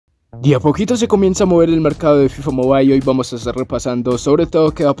De a poquito se comienza a mover el mercado de FIFA Mobile y hoy vamos a estar repasando sobre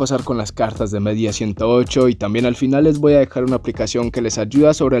todo qué va a pasar con las cartas de media 108 y también al final les voy a dejar una aplicación que les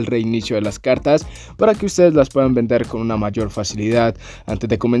ayuda sobre el reinicio de las cartas para que ustedes las puedan vender con una mayor facilidad. Antes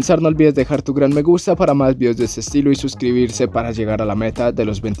de comenzar no olvides dejar tu gran me gusta para más videos de este estilo y suscribirse para llegar a la meta de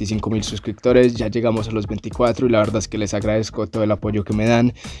los 25.000 suscriptores. Ya llegamos a los 24 y la verdad es que les agradezco todo el apoyo que me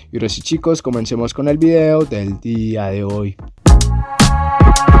dan. Y ahora sí chicos, comencemos con el video del día de hoy.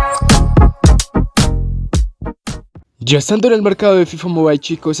 Ya estando en el mercado de FIFA Mobile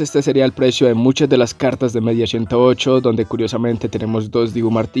chicos, este sería el precio de muchas de las cartas de media 108, donde curiosamente tenemos 2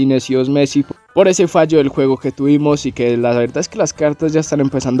 Dibu Martínez y 2 Messi por ese fallo del juego que tuvimos, y que la verdad es que las cartas ya están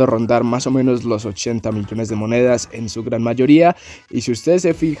empezando a rondar más o menos los 80 millones de monedas en su gran mayoría, y si ustedes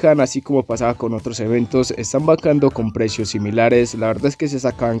se fijan, así como pasaba con otros eventos, están vacando con precios similares. La verdad es que se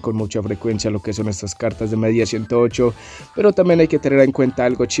sacan con mucha frecuencia lo que son estas cartas de media 108, pero también hay que tener en cuenta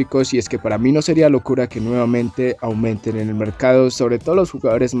algo chicos, y es que para mí no sería locura que nuevamente aumenten en el mercado, sobre todo los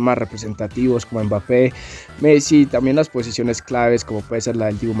jugadores más representativos como Mbappé, Messi, también las posiciones claves como puede ser la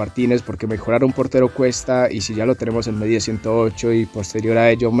del Dibu Martínez, porque mejorar un portero cuesta, y si ya lo tenemos en media 108 y posterior a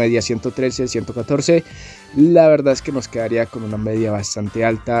ello media 113, 114, la verdad es que nos quedaría con una media bastante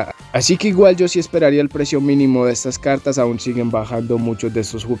alta. Así que igual yo sí esperaría el precio mínimo de estas cartas. Aún siguen bajando muchos de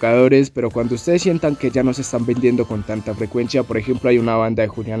estos jugadores, pero cuando ustedes sientan que ya no se están vendiendo con tanta frecuencia, por ejemplo hay una banda de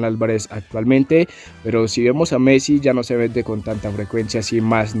Julián Álvarez actualmente, pero si vemos a Messi ya no se vende con tanta frecuencia, así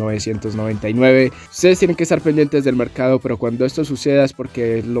más 999. Ustedes tienen que estar pendientes del mercado, pero cuando esto suceda es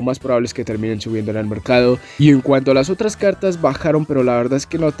porque lo más probable es que terminen subiendo en el mercado. Y en cuanto a las otras cartas, bajaron, pero la verdad es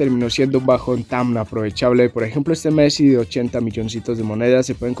que no terminó siendo un bajón tan aprovechable. Por ejemplo, este Messi de 80 milloncitos de monedas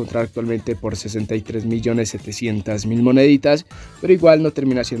se puede encontrar actualmente por 63.700.000 moneditas, pero igual no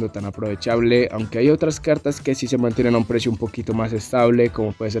termina siendo tan aprovechable, aunque hay otras cartas que sí se mantienen a un precio un poquito más estable,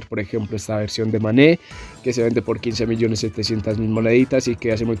 como puede ser por ejemplo esta versión de Mané, que se vende por 15.700.000 moneditas y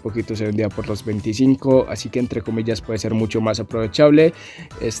que hace muy poquito se vendía por los 25, así que entre comillas puede ser mucho más aprovechable.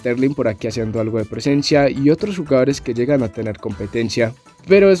 Sterling por aquí haciendo algo de presencia y otros jugadores que llegan a tener competencia,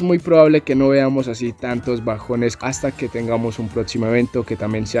 pero es muy probable que no veamos así tantos bajones hasta que tengamos un próximo evento que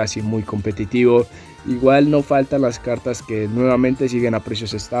también sea así muy competitivo. Igual no faltan las cartas que nuevamente siguen a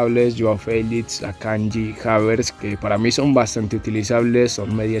precios estables: Joao Félix, Akanji, Havertz, que para mí son bastante utilizables,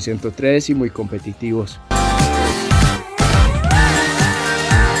 son media 103 y muy competitivos.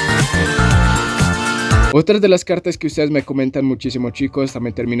 Otras de las cartas que ustedes me comentan muchísimo chicos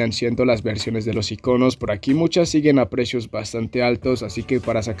también terminan siendo las versiones de los iconos. Por aquí muchas siguen a precios bastante altos, así que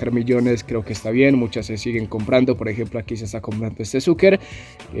para sacar millones creo que está bien. Muchas se siguen comprando, por ejemplo aquí se está comprando este Zucker,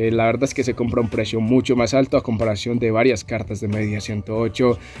 la verdad es que se compra a un precio mucho más alto a comparación de varias cartas de media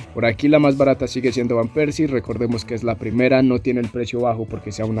 108. Por aquí la más barata sigue siendo Van Persie, recordemos que es la primera, no tiene el precio bajo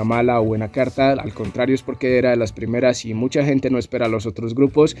porque sea una mala o buena carta, al contrario es porque era de las primeras y mucha gente no espera a los otros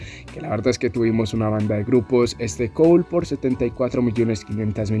grupos, que la verdad es que tuvimos una banda de grupos. Este Cole por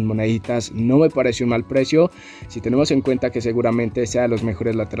 74.500.000 moneditas no me parece un mal precio si tenemos en cuenta que seguramente sea de los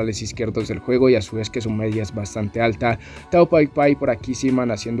mejores laterales izquierdos del juego y a su vez que su media es bastante alta. Tao Pai Pai por aquí Siman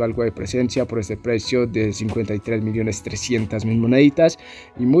haciendo algo de presencia por este precio de 53.300.000 moneditas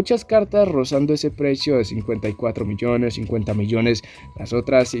y muchas cartas rozando ese precio de 54 millones, 50 millones. Las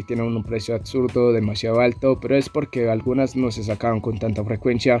otras sí tienen un precio absurdo, demasiado alto, pero es porque algunas no se sacaban con tanta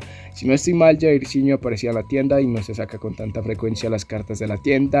frecuencia. Si no estoy mal, Jairzinho aparecía en la tienda y no se saca con tanta frecuencia las cartas de la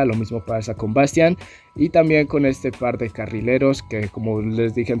tienda. Lo mismo pasa con Bastian y también con este par de carrileros que, como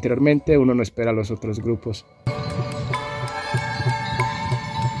les dije anteriormente, uno no espera a los otros grupos.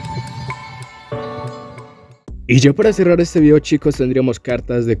 Y ya para cerrar este video chicos, tendríamos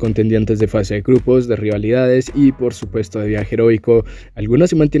cartas de contendientes de fase de grupos, de rivalidades y por supuesto de viaje heroico. Algunas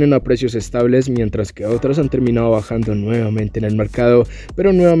se mantienen a precios estables mientras que otras han terminado bajando nuevamente en el mercado,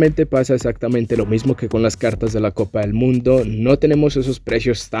 pero nuevamente pasa exactamente lo mismo que con las cartas de la Copa del Mundo. No tenemos esos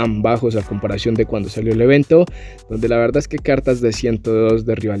precios tan bajos a comparación de cuando salió el evento, donde la verdad es que cartas de 102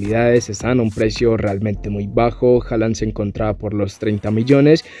 de rivalidades están a un precio realmente muy bajo. Haaland se encontraba por los 30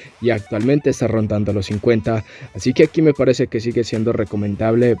 millones y actualmente está rondando los 50. Así que aquí me parece que sigue siendo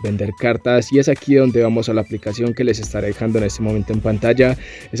recomendable vender cartas, y es aquí donde vamos a la aplicación que les estaré dejando en este momento en pantalla.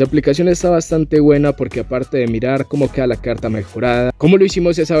 Esa aplicación está bastante buena porque aparte de mirar cómo queda la carta mejorada, como lo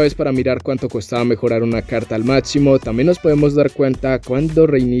hicimos esa vez para mirar cuánto costaba mejorar una carta al máximo, también nos podemos dar cuenta cuándo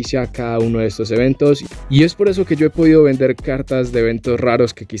reinicia cada uno de estos eventos, y es por eso que yo he podido vender cartas de eventos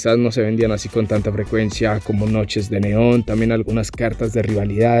raros que quizás no se vendían así con tanta frecuencia, como noches de neón, también algunas cartas de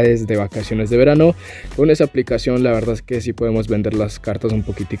rivalidades, de vacaciones de verano. Con esa aplicación aplicación la verdad es que sí podemos vender las cartas un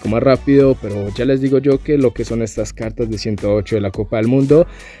poquitico más rápido, pero ya les digo yo que lo que son estas cartas de 108 de la Copa del Mundo,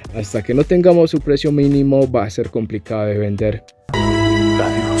 hasta que no tengamos su precio mínimo va a ser complicado de vender.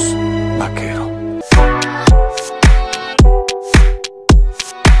 Adiós, vaquero.